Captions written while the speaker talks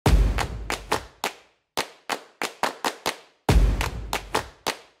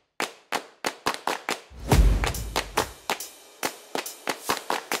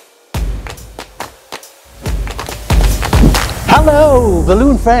Hello,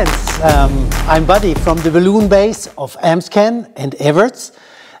 balloon friends. I'm Buddy from the balloon base of Amscan and Everts.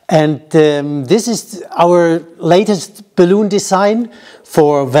 And this is our latest balloon design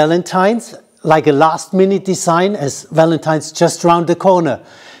for Valentines, like a last-minute design as Valentine's just around the corner.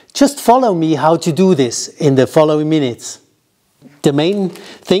 Just follow me how to do this in the following minutes. The main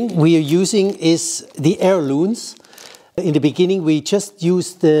thing we are using is the AirLoonz. In the beginning we just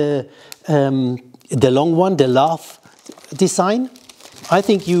used the long one, the Love design. I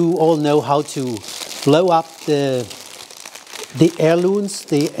think you all know how to blow up the AirLoonz.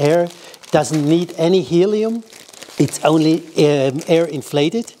 The air doesn't need any helium. It's only air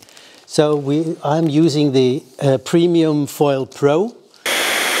inflated. So I'm using the Premium Foil Pro.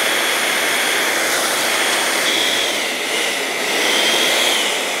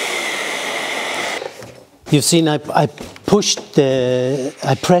 You've seen I pressed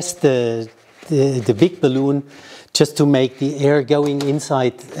the big balloon just to make the air going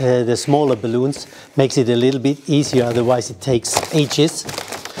inside the smaller balloons. Makes it a little bit easier, otherwise it takes ages.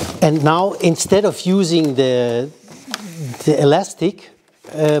 And now instead of using the elastic,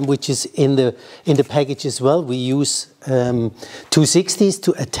 which is in the package as well, we use 260s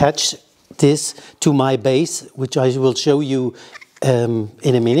to attach this to my base, which I will show you in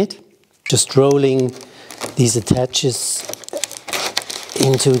a minute. Just rolling these attaches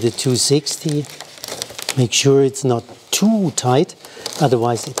into the 260. Make sure it's not too tight,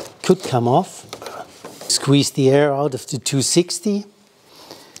 otherwise it could come off. Squeeze the air out of the 260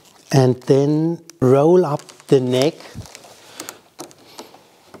 and then roll up the neck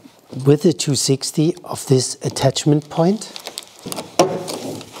with the 260 of this attachment point.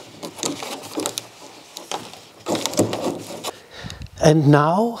 And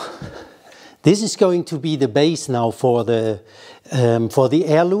now this is going to be the base now for the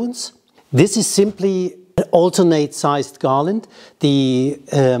AirLoonz. This is simply an alternate sized garland. The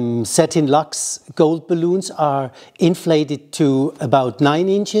Satin Luxe gold balloons are inflated to about 9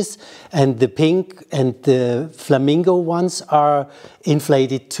 inches, and the pink and the Flamingo ones are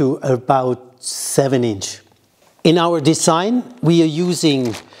inflated to about 7 inch. In our design we are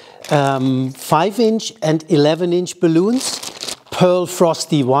using 5-inch and 11-inch balloons, Pearl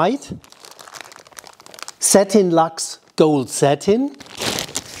Frosty White, Satin Luxe Gold Satin.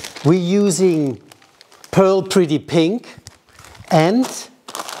 We're using Pearl Pretty Pink, and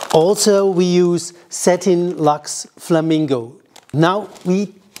also we use Satin Luxe Flamingo. Now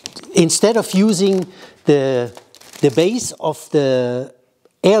instead of using the base of the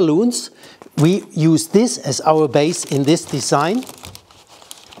AirLoonz, we use this as our base in this design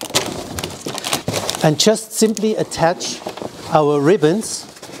and just simply attach our ribbons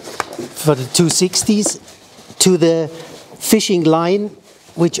for the 260s to the fishing line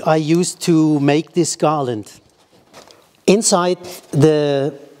which I used to make this garland. Inside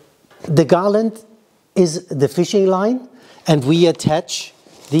the garland is the fishing line, and we attach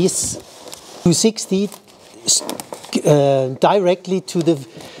these 260 directly to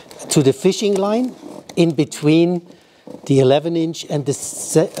the fishing line in between the 11-inch and the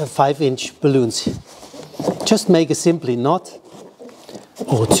 5-inch balloons. Just make a simple knot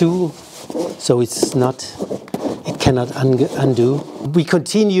or two, so it cannot undo. We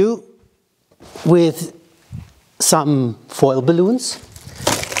continue with some foil balloons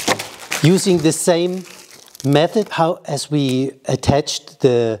using the same method as we attached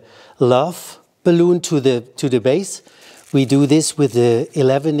the Love balloon to the base. We do this with the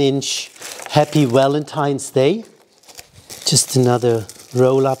 11-inch Happy Valentine's Day. Just another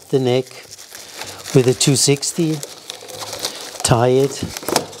roll up the neck with a 260, tie it.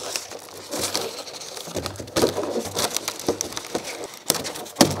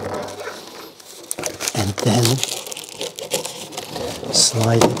 And then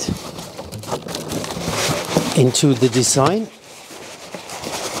slide it into the design,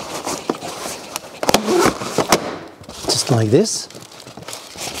 just like this.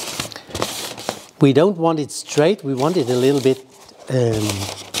 We don't want it straight, we want it a little bit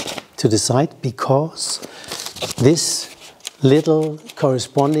to the side, because this little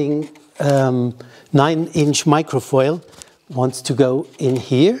corresponding 9-inch microfoil wants to go in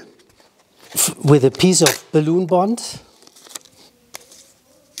here with a piece of balloon bond.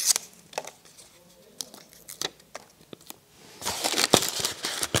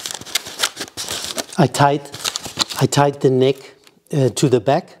 I tied the neck to the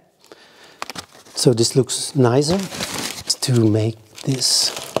back, so this looks nicer, to make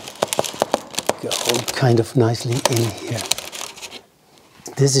this go kind of nicely in here.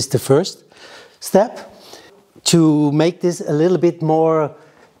 This is the first step. To make this a little bit more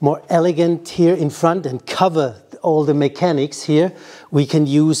elegant here in front and cover all the mechanics here, we can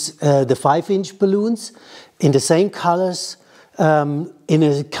use the 5-inch balloons in the same colors in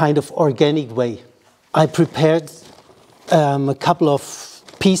a kind of organic way. I prepared a couple of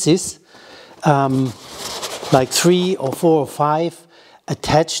pieces, like 3 or 4 or 5,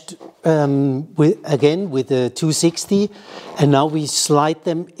 attached with the 260, and now we slide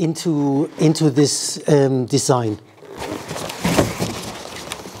them into this design.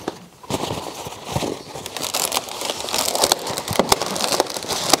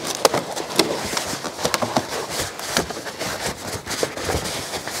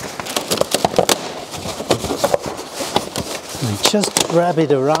 And just wrap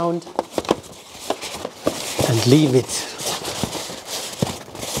it around and leave it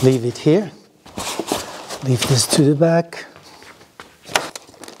here. Leave this to the back.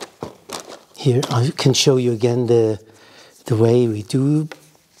 Here I can show you again the way we do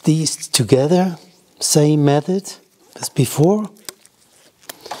these together. Same method as before.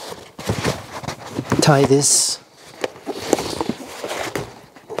 Tie this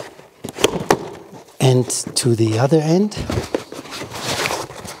end to the other end.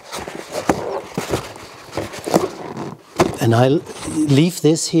 And I'll leave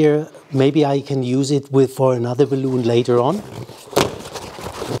this here. Maybe I can use it for another balloon later on.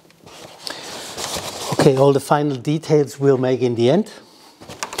 Okay, all the final details we'll make in the end.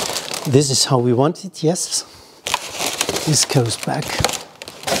 This is how we want it, yes. This goes back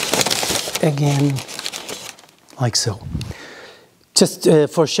again, like so. Just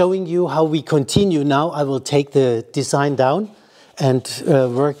for showing you how we continue now, I will take the design down and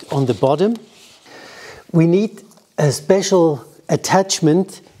work on the bottom. We need a special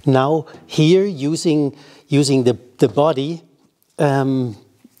attachment now here using the body,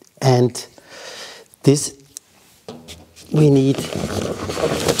 and this we need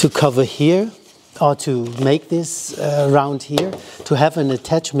to cover here, or to make this round here, to have an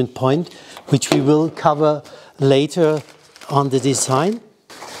attachment point which we will cover later on the design.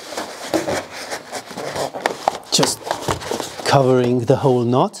 Just covering the whole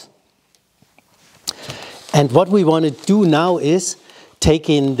knot. And what we want to do now is take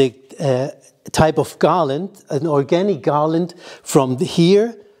in the type of garland, an organic garland, from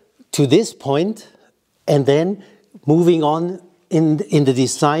here to this point, and then moving on in the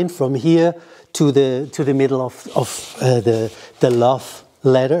design from here to the middle of the love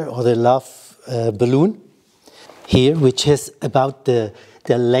ladder or the love balloon here, which is about the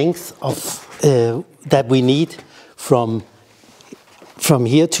length of that we need from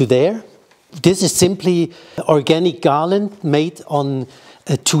here to there. This is simply organic garland made on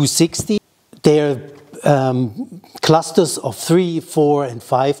a 260. They're clusters of 3, 4 and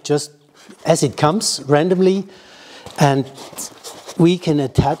 5, just as it comes randomly, and we can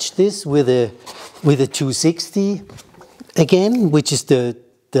attach this with a 260 again, which is the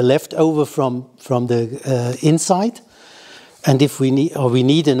leftover from the inside. And if we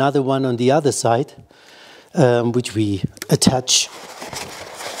need another one on the other side, which we attach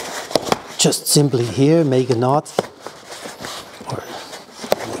just simply here, make a knot, or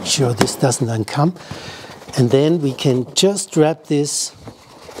make sure this doesn't uncome, and then we can just wrap this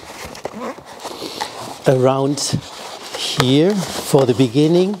around here for the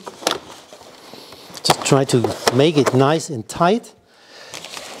beginning. Just try to make it nice and tight.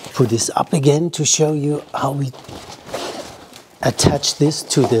 Put this up again to show you how we attach this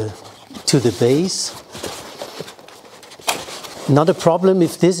to the base. Not a problem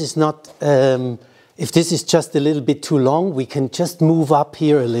if this is not, if this is just a little bit too long, we can just move up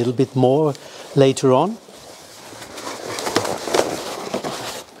here a little bit more later on.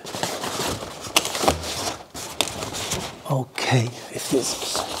 Okay, if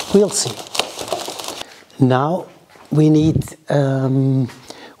this, we'll see. Now we need a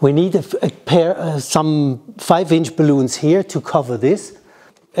pair, some 5-inch balloons here to cover this.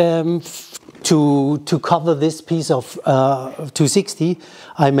 To cover this piece of 260,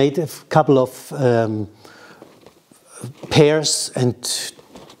 I made a couple of pairs and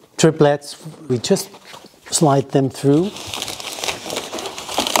triplets. We just slide them through.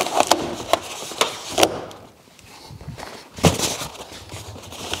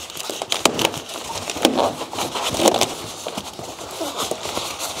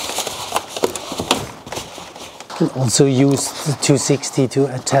 Also use the 260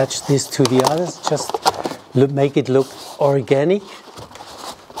 to attach this to the others, just make it look organic.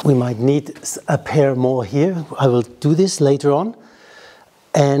 We might need a pair more here. I will do this later on.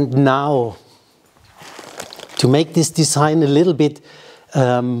 And now, to make this design a little bit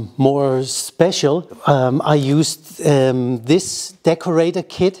more special, I used this Decorator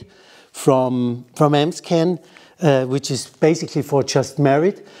kit from Amscan, which is basically for just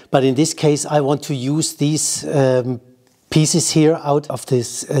married. But in this case, I want to use these pieces here out of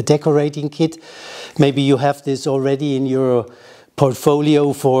this decorating kit. Maybe you have this already in your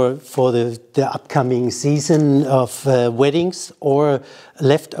portfolio for the upcoming season of weddings, or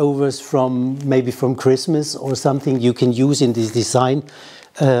leftovers from maybe from Christmas or something you can use in this design,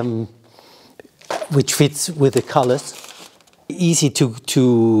 which fits with the colors. Easy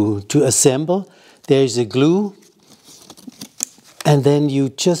to assemble. There's a glue, and then you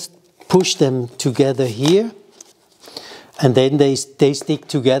just push them together here, and then they stick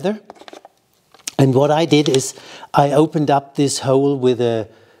together. And what I did is I opened up this hole with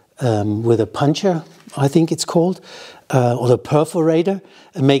a puncher, I think it's called, or a perforator,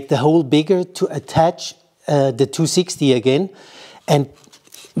 and make the hole bigger to attach the 260 again. And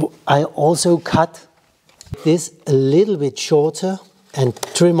I also cut this a little bit shorter and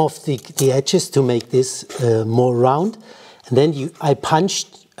trim off the edges to make this more round. And then I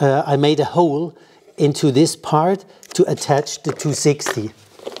made a hole into this part to attach the 260.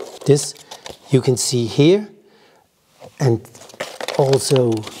 This you can see here and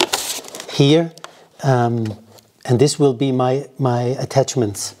also here, and this will be my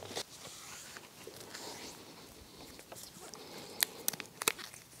attachments.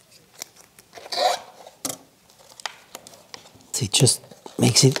 It just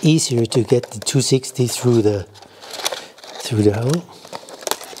makes it easier to get the 260 through the hole.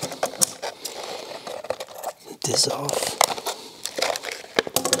 This off.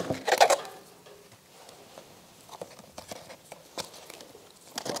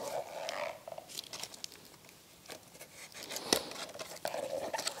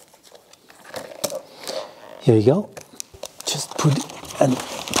 Here we go. Just put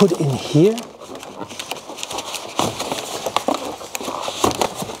in here.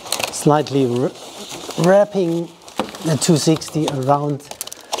 Slightly wrapping the 260 around,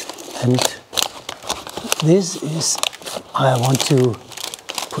 and this is I want to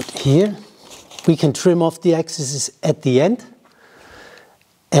put here. We can trim off the axes at the end,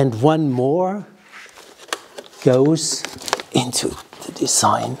 and one more goes into the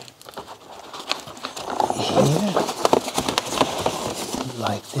design here,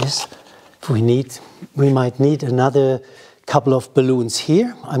 like this. We might need another couple of balloons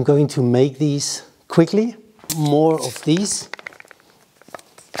here. I'm going to make these quickly. More of these.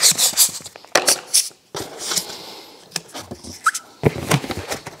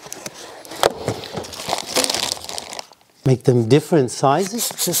 Make them different sizes,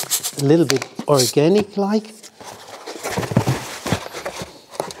 just a little bit organic like.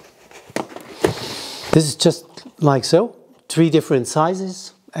 This is just like so, 3 different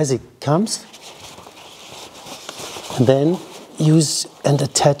sizes as it comes. And then use and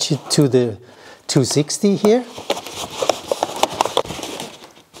attach it to the 260 here.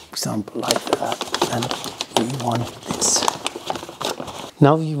 For example, like that. And we want this.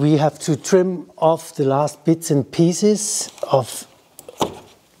 Now we have to trim off the last bits and pieces of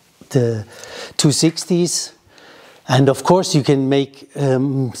the 260s. And of course you can make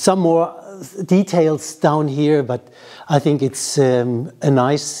some more details down here, but I think it's a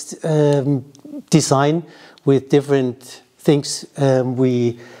nice design with different things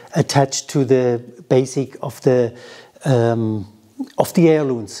we attach to the basic of the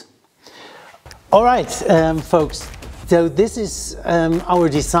AirLoonz. All right, folks. So this is our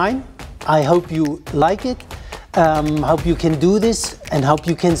design. I hope you like it. Hope you can do this and hope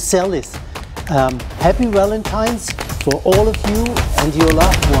you can sell this. Happy Valentines for all of you and your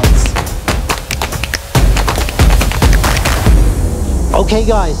loved ones. Okay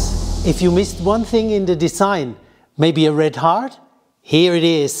guys, if you missed one thing in the design, maybe a red heart, here it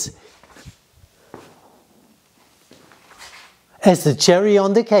is. As the cherry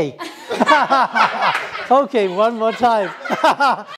on the cake. Okay, one more time.